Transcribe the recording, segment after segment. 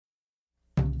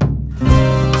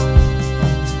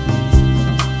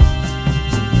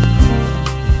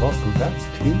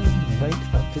to Night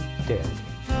of the Dead.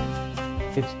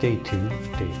 It's day 2, day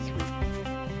 3.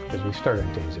 Because we start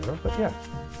on day 0, but yeah.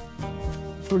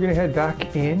 We're gonna head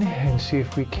back in and see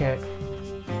if we can't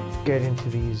get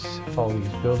into all these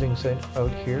buildings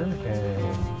out here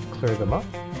and clear them up.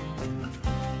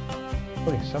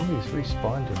 Boy, somebody's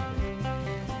respawned in here.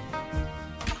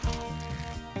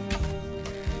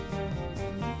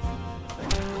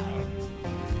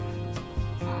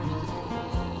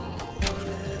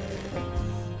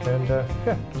 And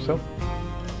yeah, so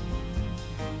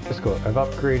let's go. I've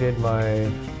upgraded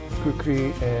my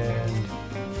kukri and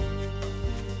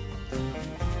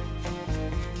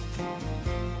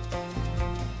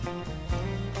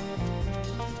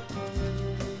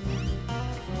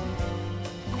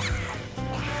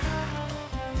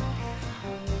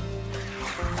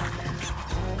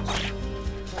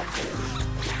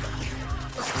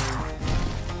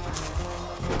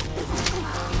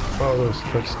all those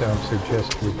footsteps are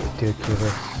just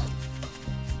ridiculous.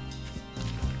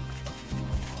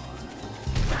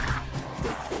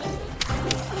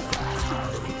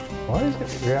 Why is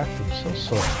it reacting so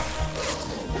slow?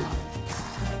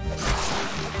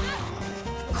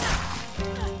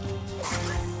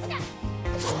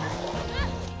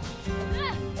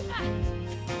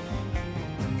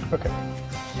 Okay.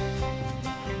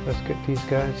 Let's get these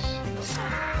guys.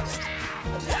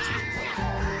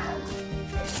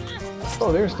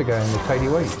 Oh, there's the guy in the tidy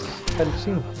whities. Hadn't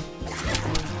seen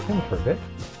him for a bit.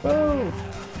 Oh!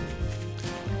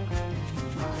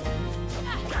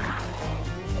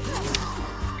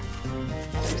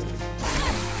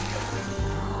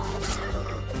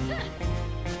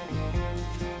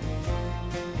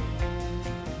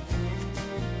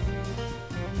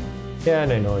 Yeah,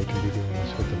 and I know I can be doing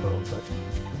this with the bow, but...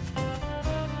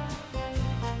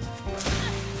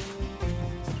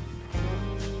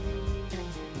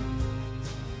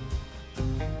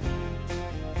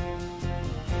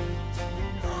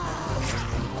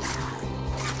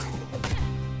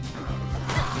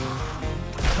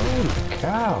 Holy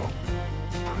cow!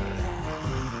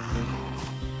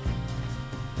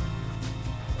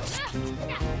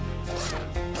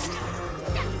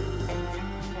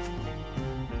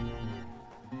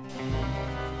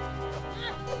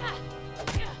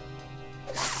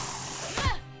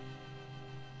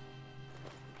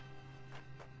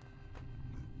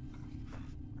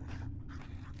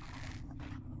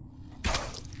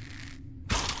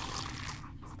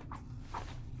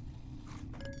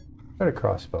 Got a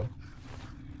crossbow.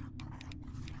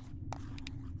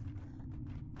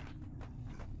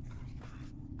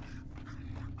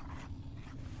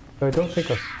 So I don't think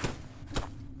I'll...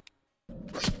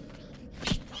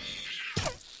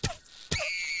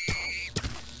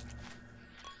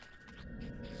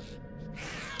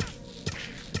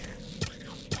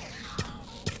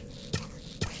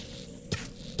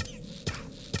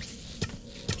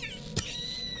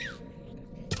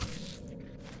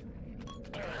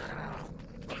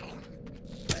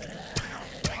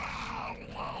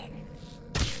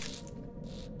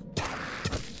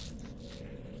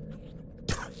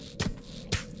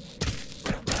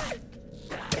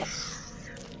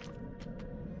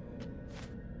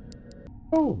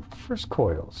 Oh, first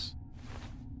coils.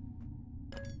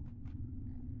 I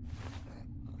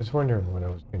was wondering when I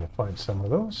was going to find some of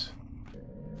those.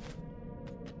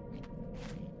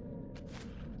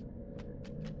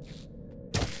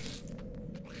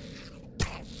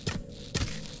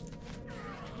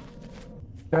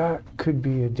 That could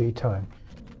be a daytime.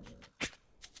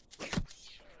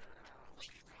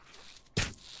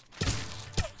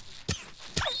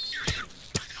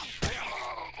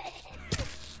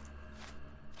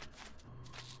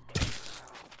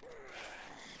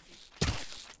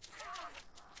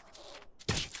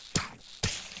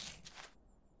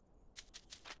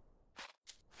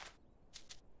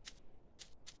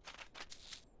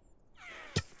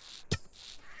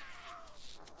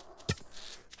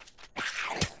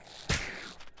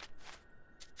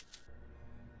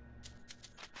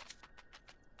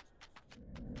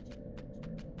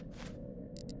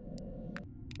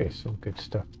 Okay, some good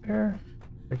stuff there.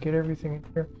 Did I get everything in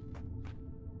here?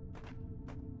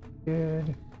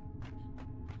 Good.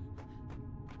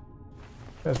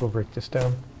 Might as well break this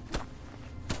down.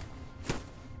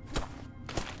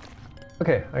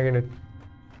 Okay, I'm gonna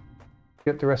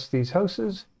get the rest of these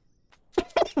houses.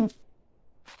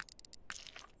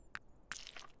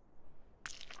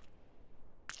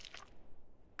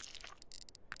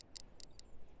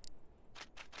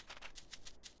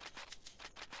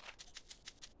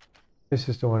 This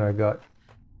is the one I got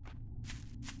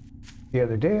the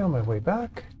other day on my way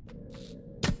back.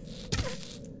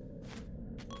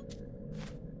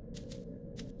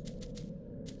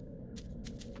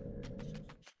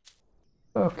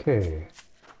 Okay.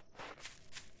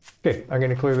 Okay, I'm going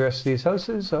to clear the rest of these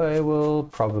houses. I will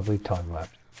probably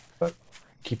time-lapse, but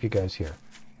keep you guys here.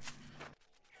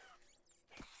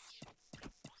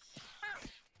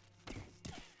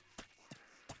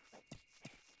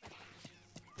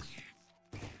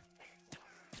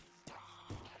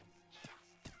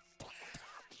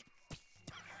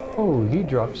 Oh, he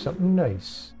dropped something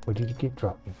nice. What did he get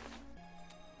dropping?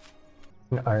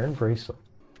 An iron bracelet.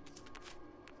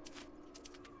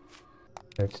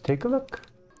 Let's take a look.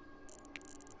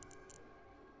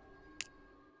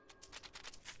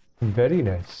 Very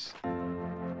nice.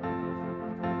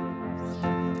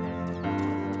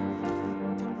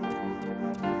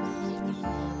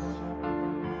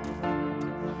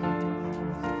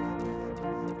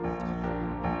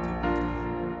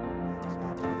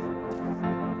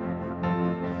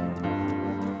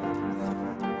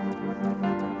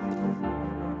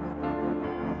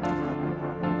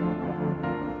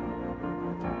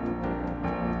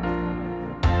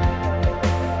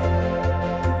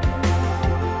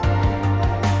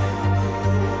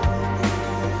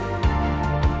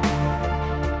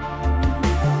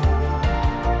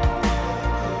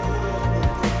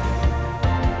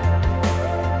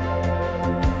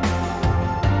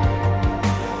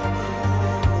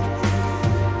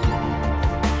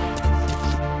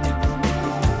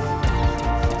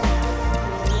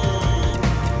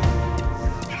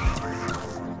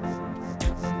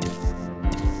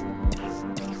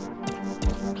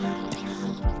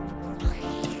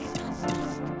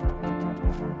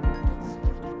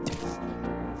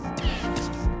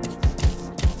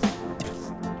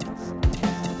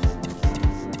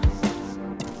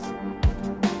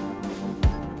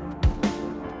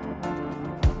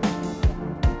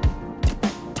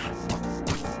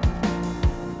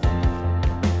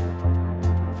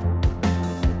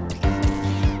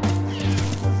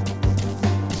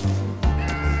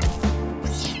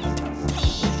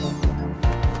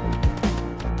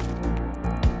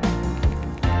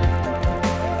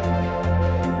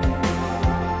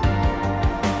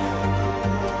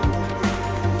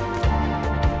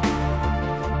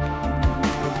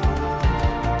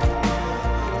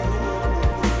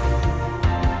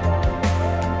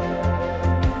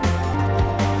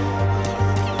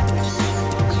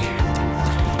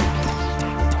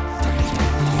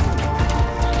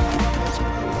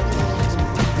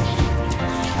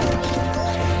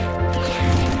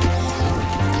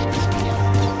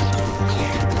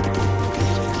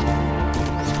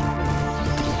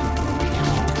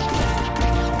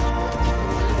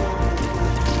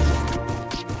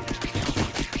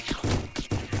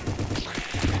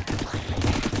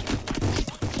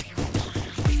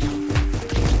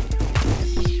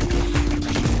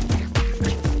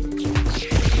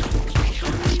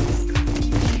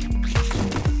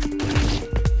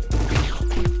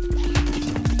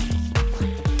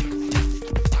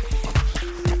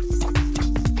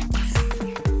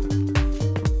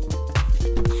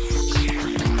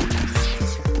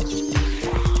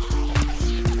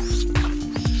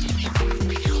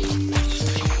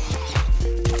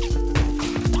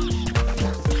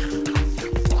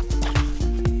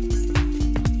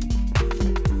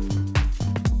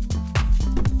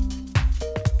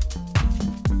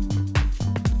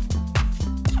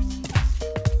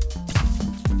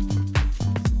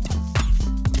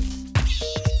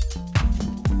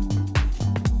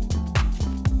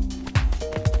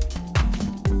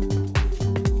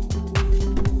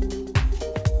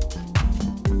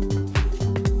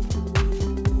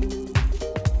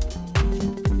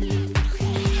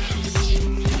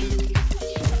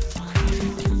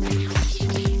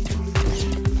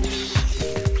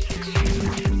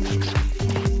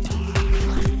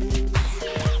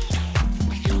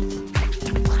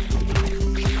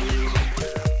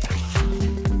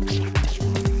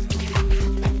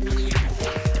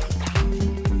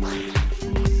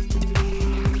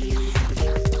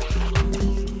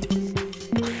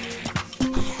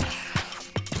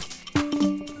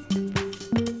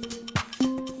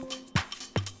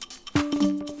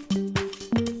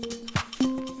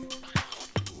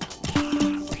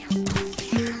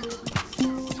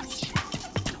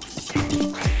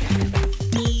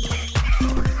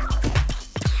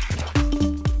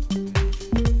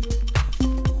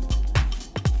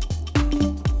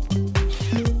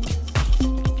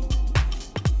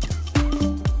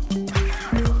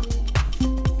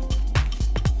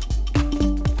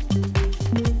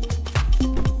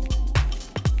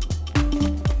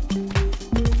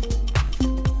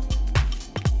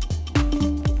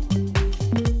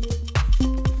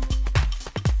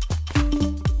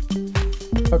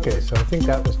 Okay, so I think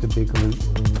that was the big loot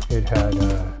room. It had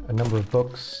a number of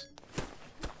books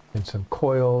and some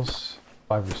coils,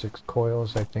 5 or 6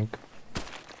 coils, I think.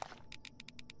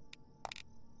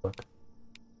 Look,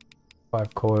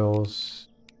 5 coils,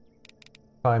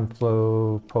 time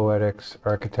flow, poetics,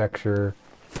 architecture.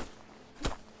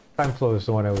 Time flow is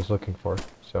the one I was looking for,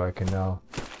 so I can now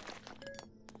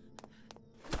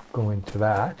go into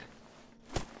that.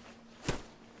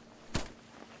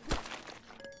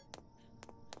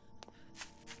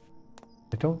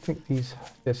 I don't think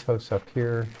this house up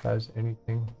here has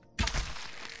anything.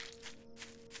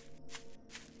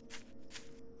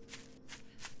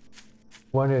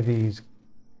 One of these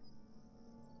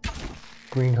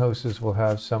greenhouses will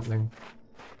have something.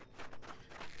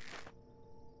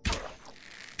 In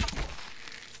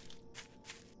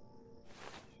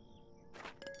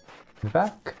the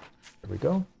back, there we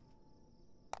go.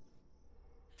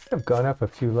 I've gone up a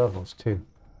few levels too.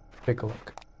 Take a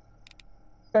look.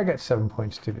 I got 7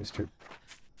 points to this too.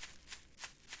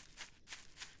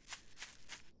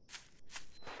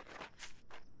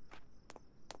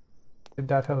 Did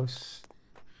that house.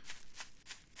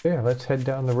 Yeah, let's head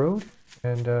down the road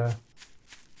and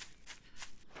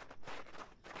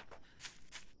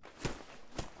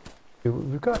see what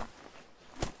we've got.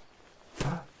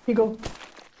 Eagle.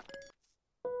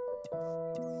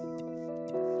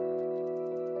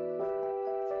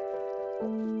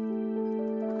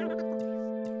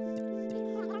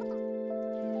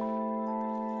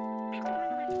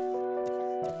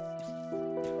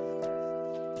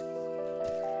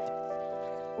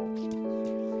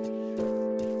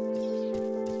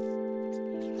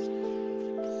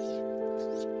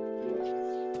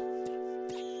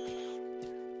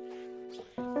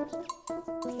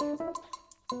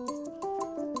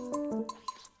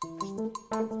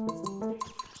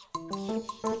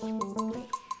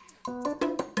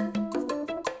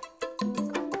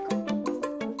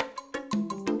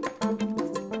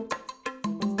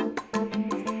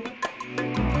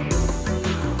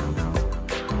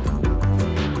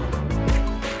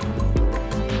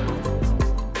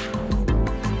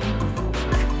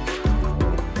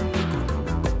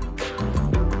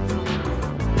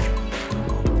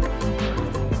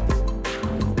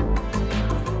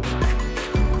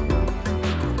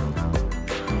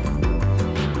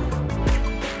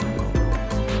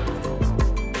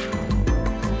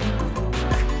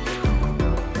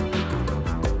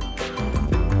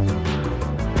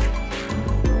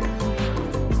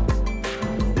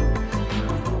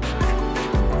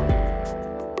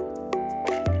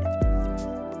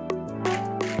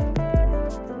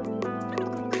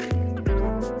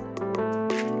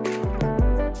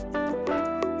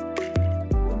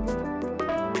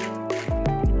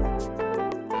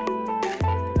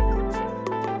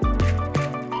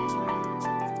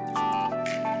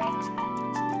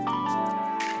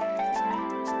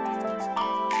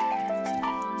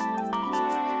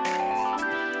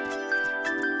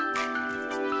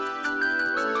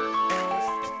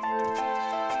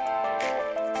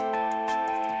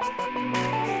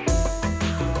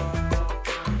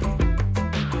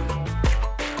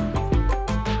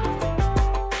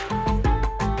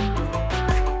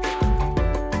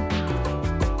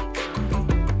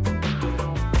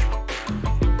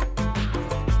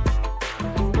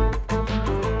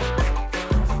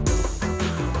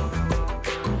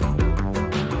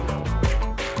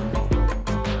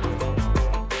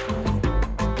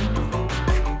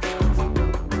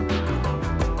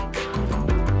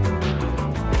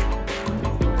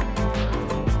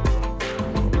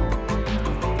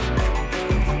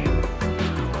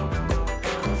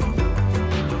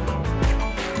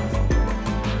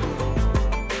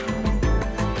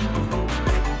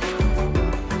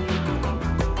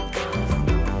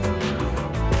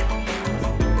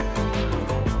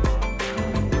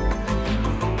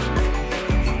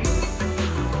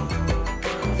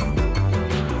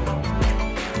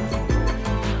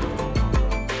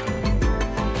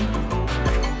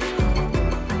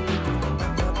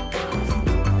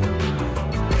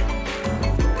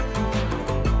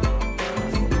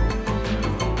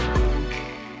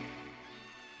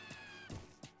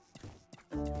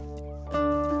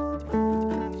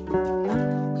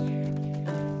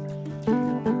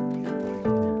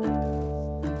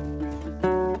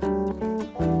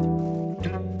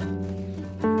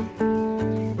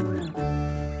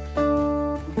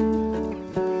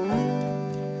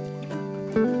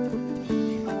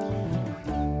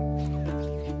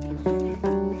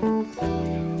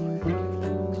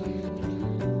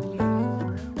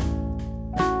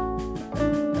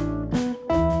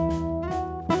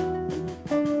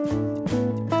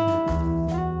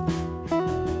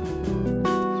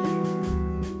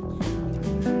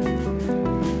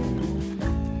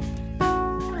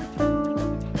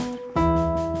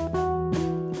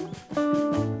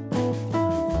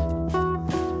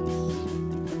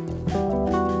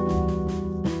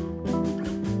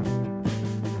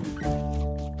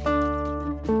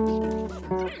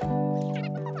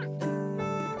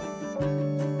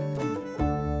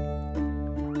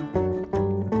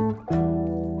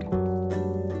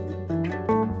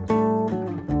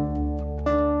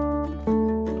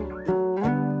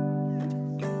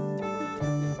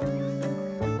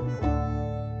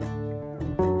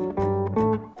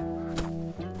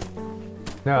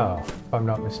 Now, if I'm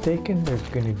not mistaken, there's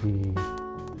going to be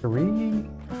 3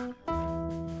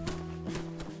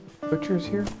 butchers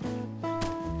here.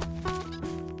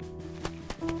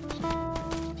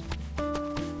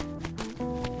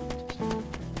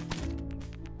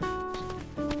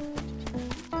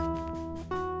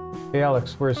 Hey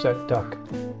Alex, where's that duck?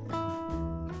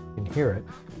 You can hear it.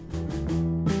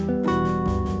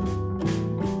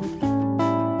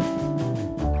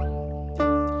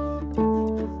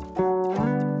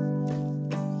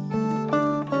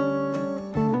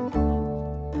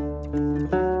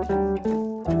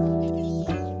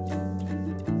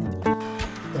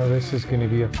 Oh, this is going to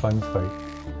be a fun fight.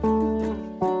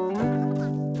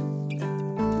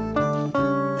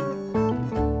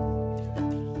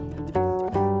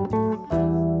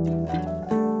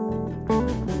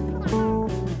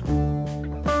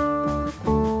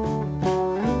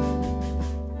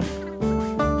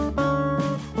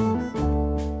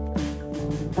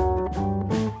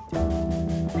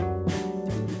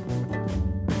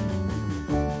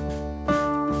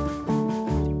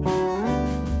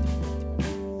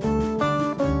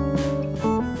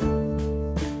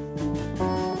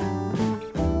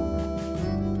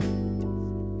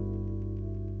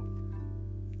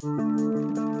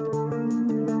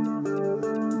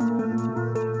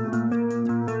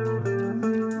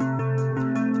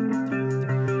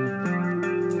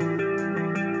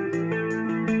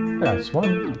 That's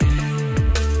one.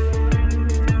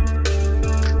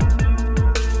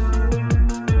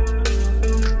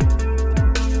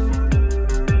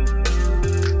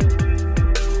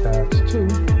 That's 2.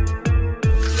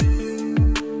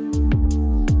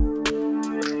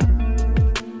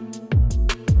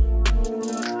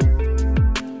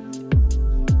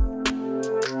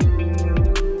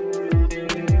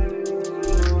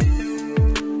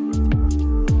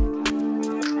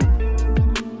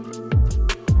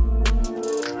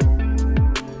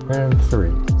 And 3.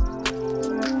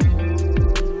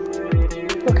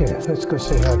 Okay, let's go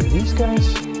say hi to these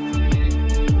guys.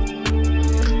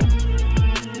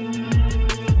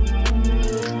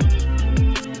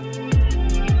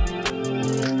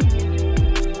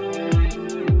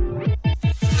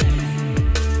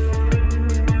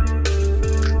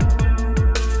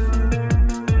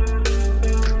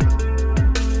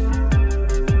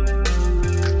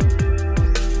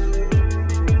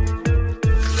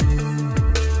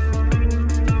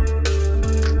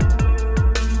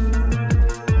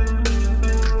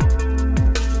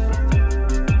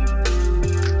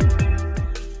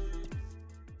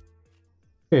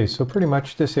 Okay, so pretty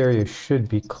much this area should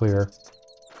be clear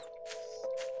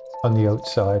on the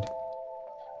outside.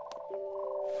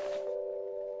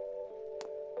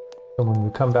 So when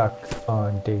we come back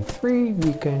on day 3,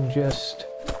 we can just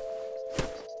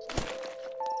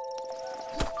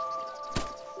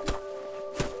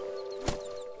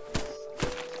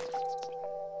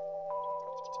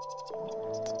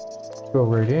go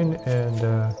right in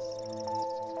and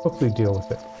hopefully deal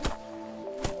with it.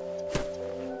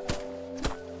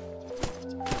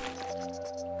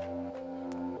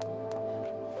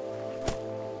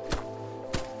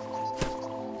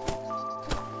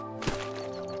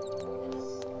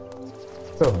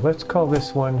 So let's call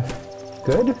this one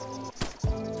good.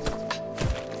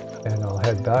 And I'll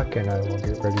head back and I will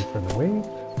get ready for the wave.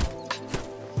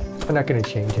 I'm not going to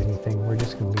change anything. We're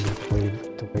just going to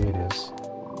leave the way it is.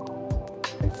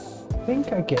 I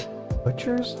think I get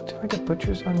butchers. Do I get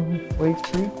butchers on wave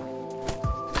 3?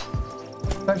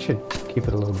 That should keep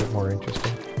it a little bit more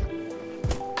interesting.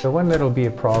 The one that'll be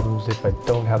a problem is if I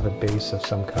don't have a base of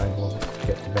some kind, we'll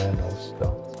get vandals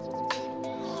though.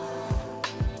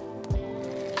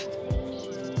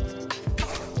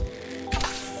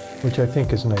 Which I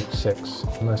think is night 6,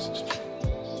 unless it's...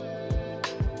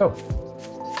 Oh.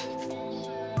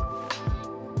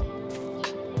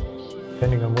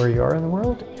 Depending on where you are in the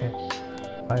world, and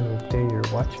time of day you're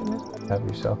watching it, have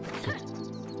yourself a good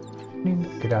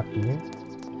evening, good afternoon,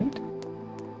 night.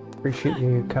 Appreciate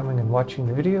you coming and watching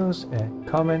the videos, and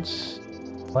comments,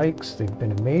 likes, they've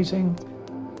been amazing.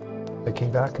 I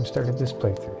came back and started this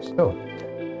playthrough. So,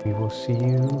 we will see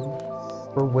you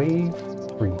for wave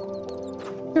 3.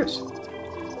 Cheers!